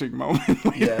touching moment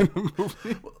later Yeah. in the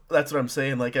movie. That's what I'm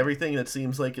saying. Like, everything that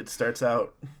seems like it starts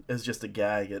out as just a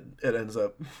gag, it ends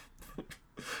up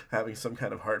having some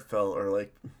kind of heartfelt or,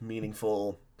 like,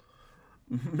 meaningful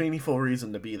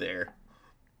reason to be there.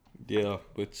 Yeah,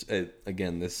 which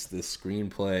again, this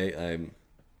screenplay,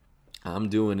 I'm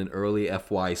doing an early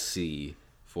FYC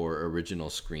for original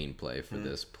screenplay for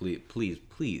this.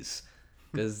 Please,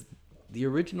 because the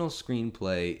original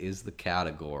screenplay is the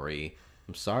category.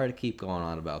 I'm sorry to keep going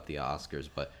on about the Oscars,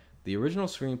 but the original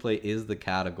screenplay is the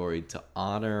category to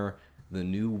honor the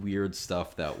new weird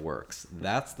stuff that works.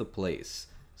 That's the place.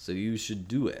 So you should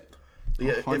do it.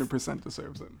 Yeah, 100%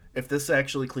 deserves it. if this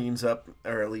actually cleans up,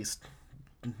 or at least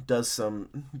does some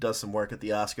work at the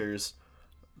Oscars,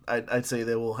 I'd say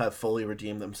they will have fully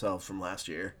redeemed themselves from last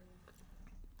year.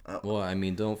 Well, I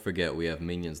mean, don't forget we have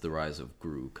Minions: The Rise of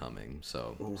Gru coming,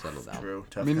 so settle down. True.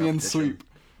 Tough Minions competition. sweep.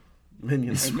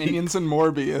 Minions sweep. Minions and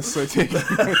Morbius are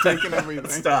taking everything.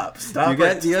 Stop. You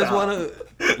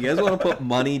guys want to put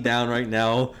money down right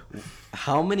now?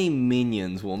 How many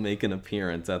Minions will make an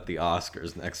appearance at the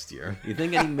Oscars next year? You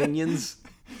think any Minions?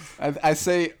 I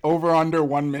say over under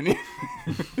 1 million.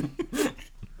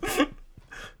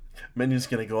 Minion's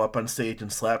gonna go up on stage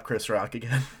and slap Chris Rock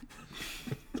again.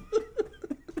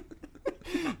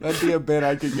 That'd be a bit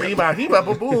I could get. Reba, heba,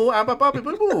 boo, boo, ah, ba, ba, boo,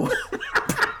 boo, boo.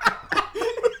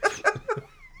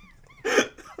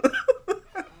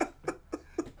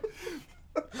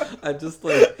 I just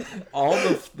like all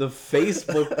the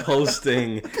Facebook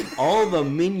posting, all the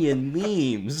Minion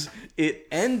memes. It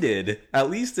ended, at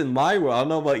least in my world. I don't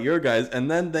know about your guys, and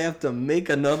then they have to make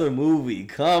another movie.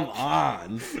 Come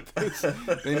on.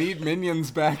 They need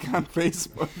Minions back on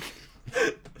Facebook.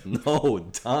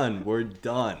 No, done. We're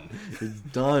done. We're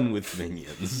done with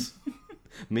Minions.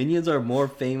 Minions are more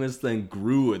famous than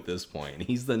Gru at this point.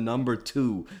 He's the number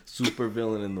 2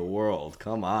 supervillain in the world.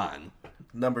 Come on.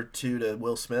 Number 2 to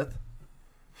Will Smith.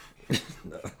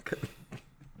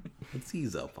 Let's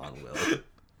ease up on Will.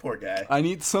 Poor guy. I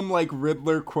need some like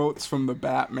Riddler quotes from the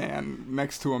Batman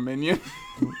next to a Minion.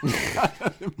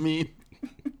 I mean,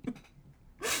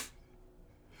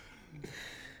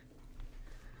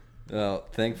 Well,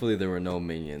 thankfully there were no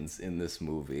Minions in this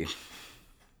movie.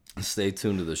 Stay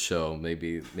tuned to the show.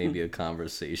 Maybe a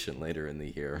conversation later in the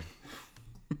year.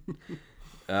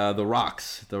 The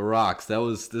Rocks.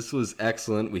 This was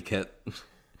excellent. We kept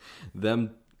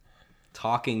them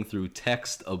talking through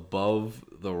text above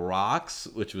the rocks,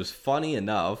 which was funny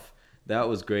enough. That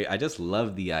was great. I just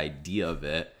loved the idea of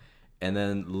it. And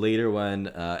then later when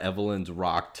Evelyn's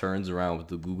rock turns around with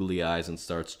the googly eyes and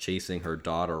starts chasing her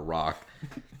daughter Rock,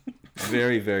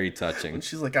 very, very touching. And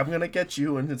she's like, "I'm gonna get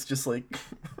you," and it's just like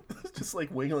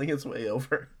wiggling its way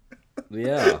over.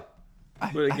 Yeah.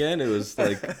 But again, it was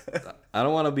like, I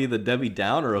don't want to be the Debbie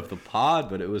Downer of the pod,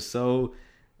 but it was so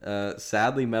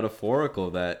sadly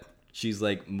metaphorical that she's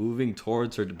like moving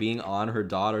towards her, being on her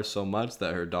daughter so much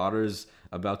that her daughter's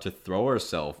about to throw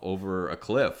herself over a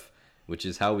cliff, which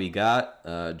is how we got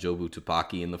Jobu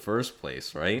Tupaki in the first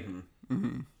place, right? Mm-hmm.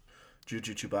 Mm-hmm.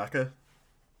 Juju Chewbacca.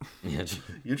 Yeah.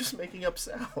 You're just making up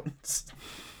sounds.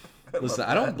 Listen,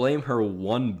 I don't blame her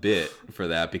one bit for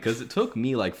that because it took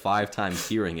me like 5 times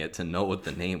hearing it to know what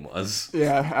the name was.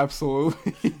 yeah,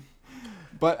 absolutely.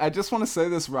 But I just want to say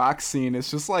this rock scene is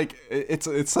just like,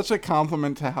 it's such a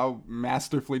compliment to how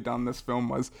masterfully done this film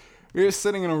was. We were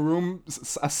sitting in a room,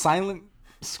 a silent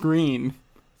screen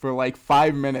for like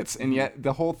 5 minutes, and yet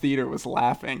the whole theater was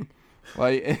laughing.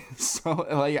 Like, so,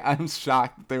 like, I'm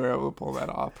shocked that they were able to pull that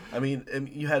off. I mean,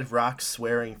 you had Rock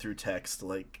swearing through text,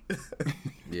 like.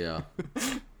 Yeah.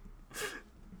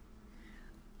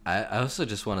 I also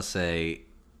just want to say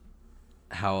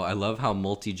how I love how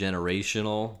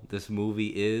multi-generational this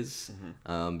movie is,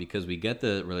 because we get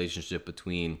the relationship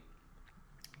between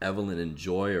Evelyn and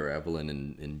Joy, or Evelyn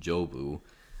and Jobu,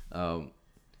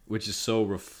 which is so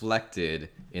reflected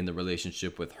in the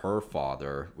relationship with her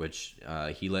father, which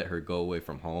he let her go away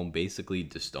from home, basically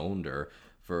disowned her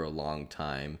for a long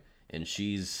time, and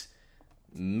she's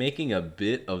making a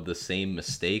bit of the same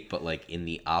mistake, but like in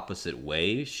the opposite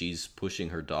way. She's pushing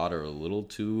her daughter a little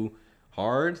too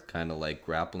hard, kind of like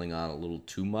grappling on a little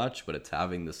too much, but it's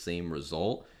having the same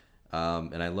result.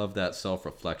 And I love that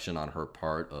self-reflection on her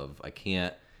part of, I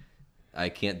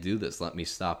can't do this. Let me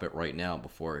stop it right now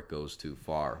before it goes too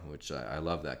far, which I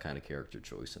love that kind of character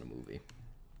choice in a movie.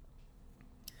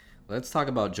 Let's talk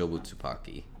about Jobu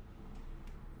Tupaki.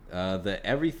 The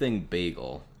Everything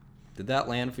Bagel. Did that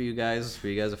land for you guys? Were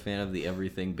you guys a fan of the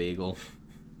Everything Bagel?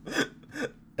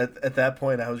 At that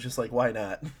point, I was just like, why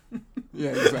not?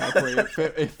 Yeah, exactly.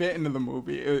 It fit into the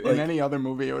movie. In any other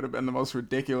movie, it would have been the most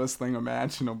ridiculous thing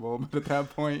imaginable. But at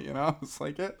that point, it's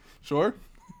like, sure.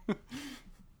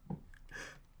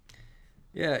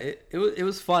 Yeah, it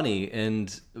was funny,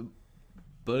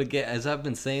 but again, as I've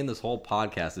been saying this whole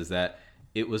podcast, is that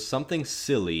it was something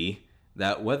silly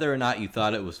that whether or not you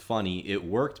thought it was funny, it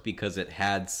worked because it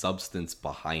had substance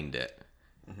behind it.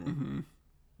 Mm-hmm.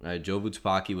 Right, Jobu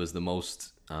Tupaki was the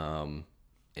most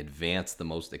advanced, the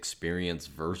most experienced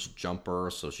verse jumper,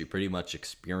 so she pretty much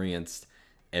experienced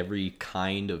every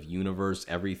kind of universe,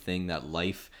 everything that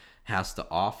life has to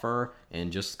offer,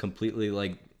 and just completely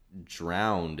like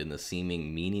drowned in the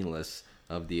seeming meaningless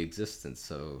of the existence.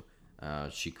 So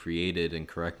she created, and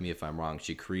correct me if I'm wrong,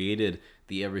 she created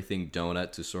the Everything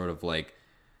Donut to sort of like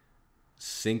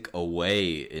sink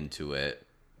away into it,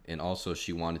 and also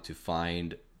she wanted to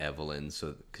find Evelyn,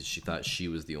 so because she thought she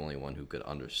was the only one who could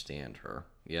understand her.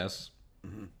 Yes.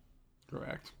 Mm-hmm.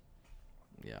 Correct.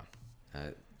 Yeah,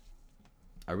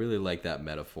 I really like that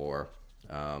metaphor,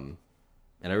 and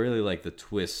I really like the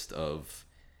twist of,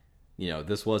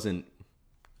 this wasn't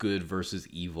good versus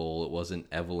evil. It wasn't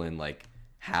Evelyn like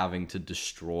having to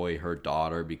destroy her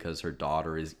daughter because her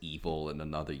daughter is evil in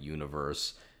another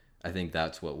universe. I think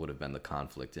that's what would have been the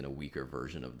conflict in a weaker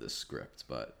version of this script,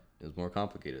 but it was more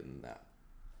complicated than that.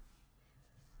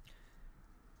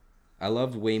 I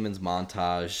loved Wayman's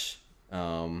montage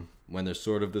when there's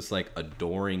sort of this like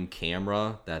adoring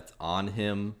camera that's on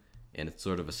him, and it's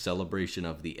sort of a celebration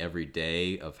of the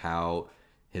everyday, of how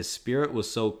his spirit was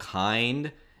so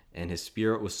kind and his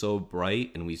spirit was so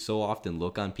bright, and we so often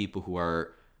look on people who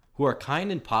are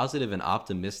kind and positive and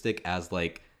optimistic as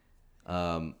like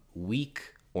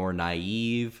weak or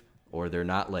naive, or they're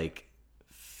not like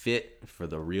fit for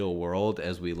the real world,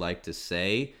 as we like to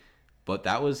say. But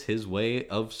that was his way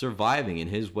of surviving and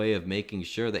his way of making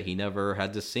sure that he never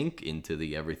had to sink into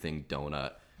the Everything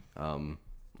Donut,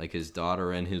 like his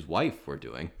daughter and his wife were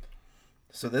doing.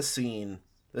 So this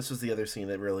was the other scene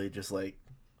that really just like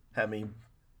had me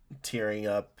tearing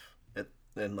up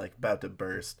and like about to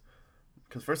burst.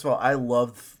 Because first of all, I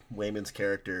love Wayman's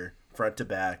character front to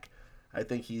back. I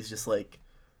think he's just like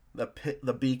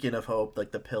the beacon of hope,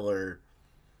 like the pillar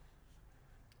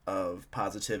of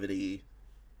positivity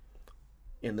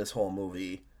in this whole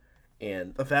movie.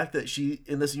 And the fact that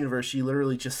in this universe, she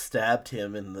literally just stabbed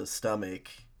him in the stomach,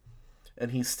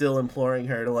 and he's still imploring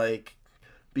her to like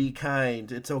be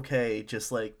kind, it's okay,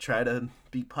 just like try to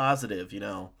be positive.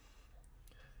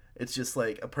 It's just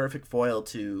like a perfect foil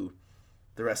to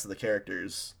the rest of the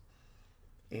characters,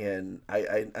 and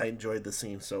I enjoyed the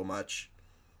scene so much.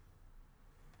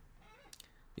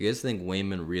 You guys think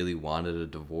Wayman really wanted a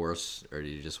divorce, or did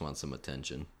he just want some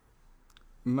attention?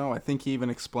 No, I think he even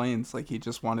explains like he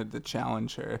just wanted to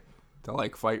challenge her to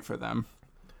like fight for them.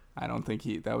 I don't think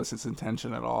that was his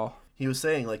intention at all. He was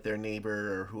saying like their neighbor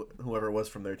or whoever it was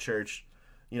from their church,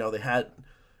 they had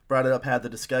brought it up, had the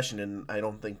discussion, and I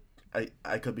don't think,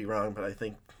 I could be wrong, but I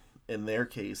think in their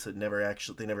case they never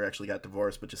actually got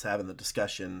divorced, but just having the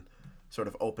discussion sort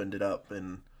of opened up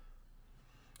the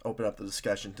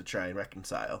discussion to try and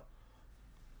reconcile.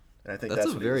 And I think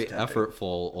that's a very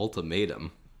effortful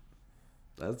ultimatum.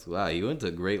 Wow, you went to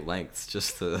great lengths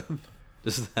just to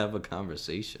have a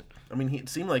conversation. I mean, it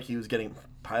seemed like he was getting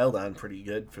piled on pretty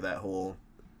good for that whole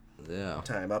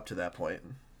time up to that point.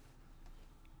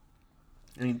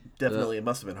 I mean, definitely it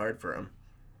must have been hard for him.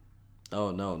 Oh,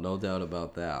 no doubt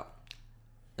about that.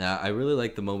 Now, I really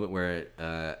like the moment where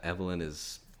Evelyn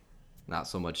is not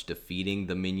so much defeating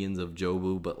the minions of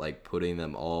Jobu, but like putting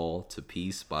them all to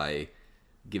peace by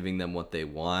giving them what they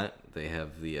want. They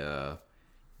have the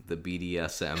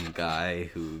BDSM guy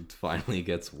who finally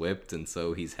gets whipped, and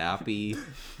so he's happy,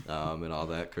 and all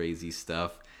that crazy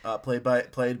stuff. Played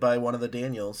by one of the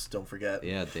Daniels, don't forget.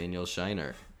 Yeah, Daniel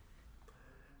Shiner.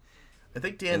 I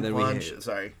think Dan Kwan.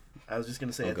 Sorry, I was just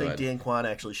gonna say. I think Dan Kwan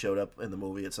actually showed up in the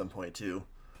movie at some point too.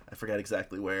 I forgot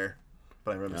exactly where,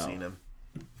 but I remember seeing him.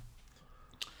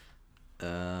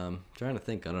 Trying to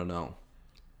think. I don't know.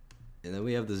 And then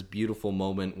we have this beautiful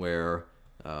moment where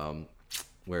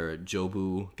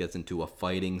Jobu gets into a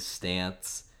fighting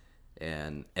stance,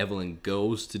 And Evelyn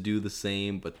goes to do the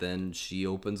same, but then she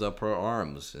opens up her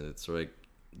arms. And it's like,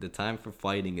 the time for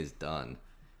fighting is done.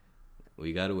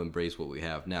 We got to embrace what we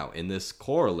have now. And this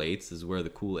correlates, is where the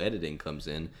cool editing comes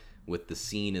in, with the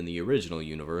scene in the original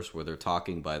universe where they're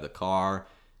talking by the car,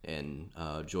 and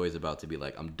Joy's about to be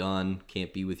like, I'm done,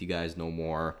 can't be with you guys no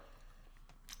more.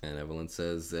 And Evelyn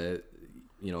says that,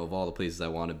 of all the places I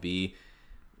want to be,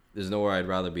 there's nowhere I'd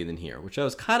rather be than here, which I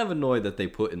was kind of annoyed that they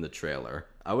put in the trailer.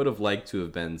 I would have liked to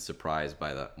have been surprised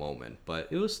by that moment, but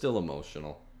it was still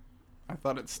emotional. I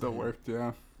thought it still worked,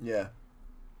 yeah. Yeah.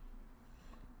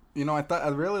 I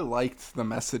really liked the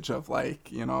message of, like,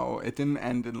 it didn't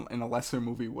end in a lesser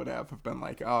movie would have been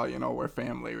like, oh, we're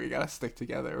family, we gotta stick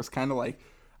together. It was kind of like,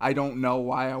 I don't know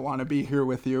why I want to be here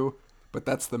with you, but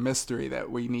that's the mystery that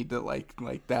we need to, like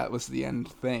that was the end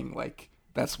thing. Like,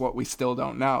 that's what we still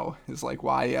don't know, is like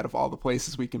why out of all the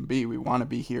places we can be, we want to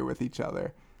be here with each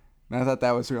other. And I thought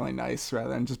that was really nice,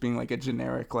 rather than just being like a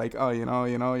generic, like, oh,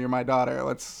 you're my daughter,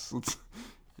 let's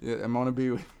yeah, I want to be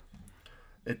with...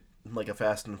 It, like a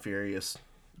Fast and Furious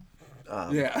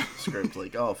script,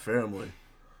 like, oh, family.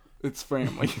 It's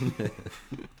family.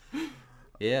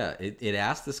 Yeah, it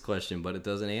asks this question, but it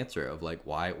doesn't answer it, of like,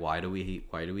 why do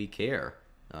we care?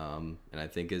 And I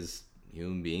think as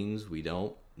human beings, we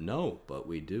don't know, but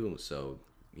we do. So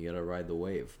you gotta ride the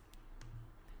wave.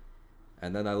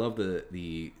 And then I love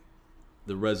the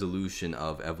resolution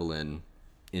of Evelyn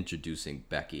introducing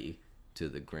Becky to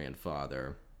the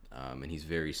grandfather, and he's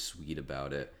very sweet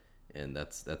about it, and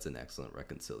that's an excellent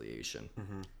reconciliation.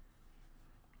 Mm-hmm.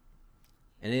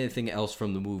 And anything else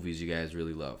from the movies you guys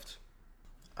really loved?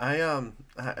 I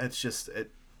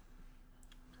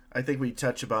think we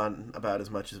touch upon about as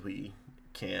much as we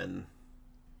can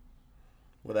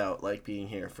without like being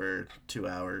here for 2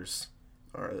 hours,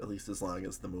 or at least as long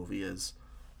as the movie is.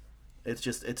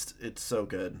 It's so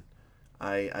good.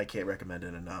 I can't recommend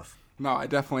it enough. No, I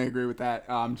definitely agree with that.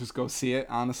 Just go see it,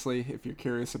 honestly. If you're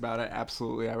curious about it,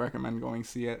 absolutely, I recommend going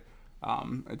see it.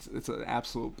 It's an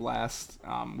absolute blast.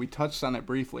 We touched on it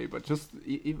briefly, but just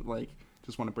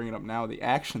want to bring it up now. The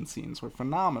action scenes were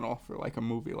phenomenal for like a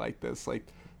movie like this. Like,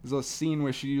 there's a scene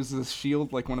where she uses a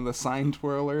shield like one of the sign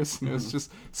twirlers, and it was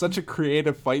just such a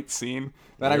creative fight scene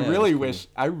that I really wish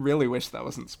that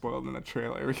wasn't spoiled in the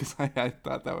trailer, because I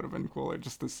thought that would have been cooler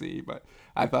just to see, but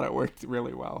I thought it worked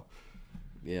really well.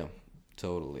 Yeah,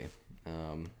 totally.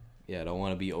 I don't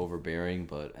want to be overbearing,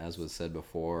 but as was said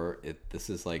before, this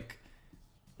is like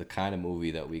the kind of movie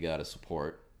that we got to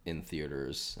support in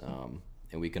theaters,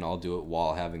 and we can all do it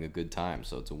while having a good time,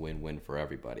 so it's a win-win for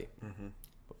everybody. Mm-hmm.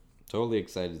 Totally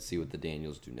excited to see what the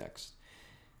Daniels do next.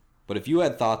 But if you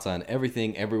had thoughts on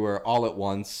Everything Everywhere All at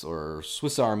Once, or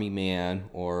Swiss Army Man,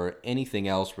 or anything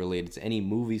else related to any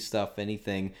movie stuff,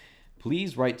 anything,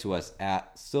 please write to us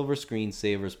at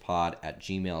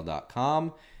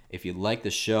silverscreensaverspod@gmail.com. If you like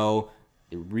the show,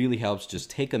 it really helps. Just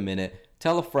take a minute,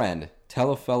 tell a friend,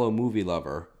 tell a fellow movie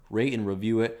lover, rate and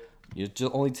review it. It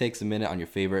just only takes a minute on your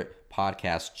favorite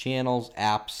podcast channels,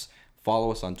 apps.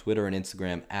 Follow us on Twitter and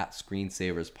Instagram at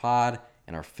ScreensaversPod,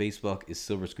 and our Facebook is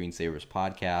Silver Screensavers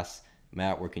Podcast.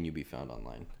 Matt, where can you be found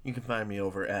online? You can find me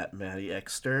over at Matty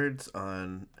X Sturds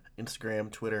on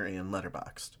Instagram, Twitter, and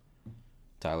Letterboxd.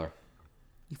 Tyler?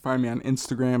 You find me on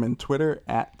Instagram and Twitter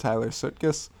at Tyler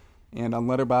Sutkus, and on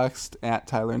Letterboxd at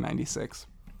Tyler96.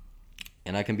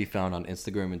 And I can be found on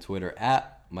Instagram and Twitter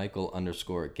at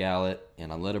Michael_Gallet,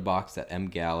 and on Letterboxd at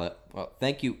mgallet. Well,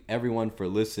 thank you everyone for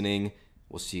listening.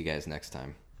 We'll see you guys next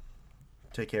time.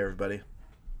 Take care, everybody.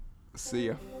 See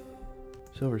ya.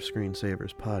 Silver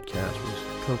Screensavers Podcast was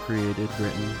co-created,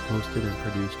 written, hosted, and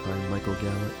produced by Michael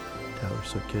Gallet, Tyler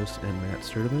Sutkus, and Matt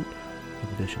Sturdivant,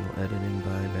 with additional editing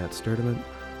by Matt Sturdivant.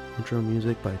 Intro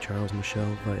music by Charles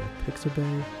Michel via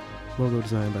Pixabay. Logo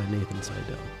design by Nathan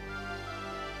Seidel.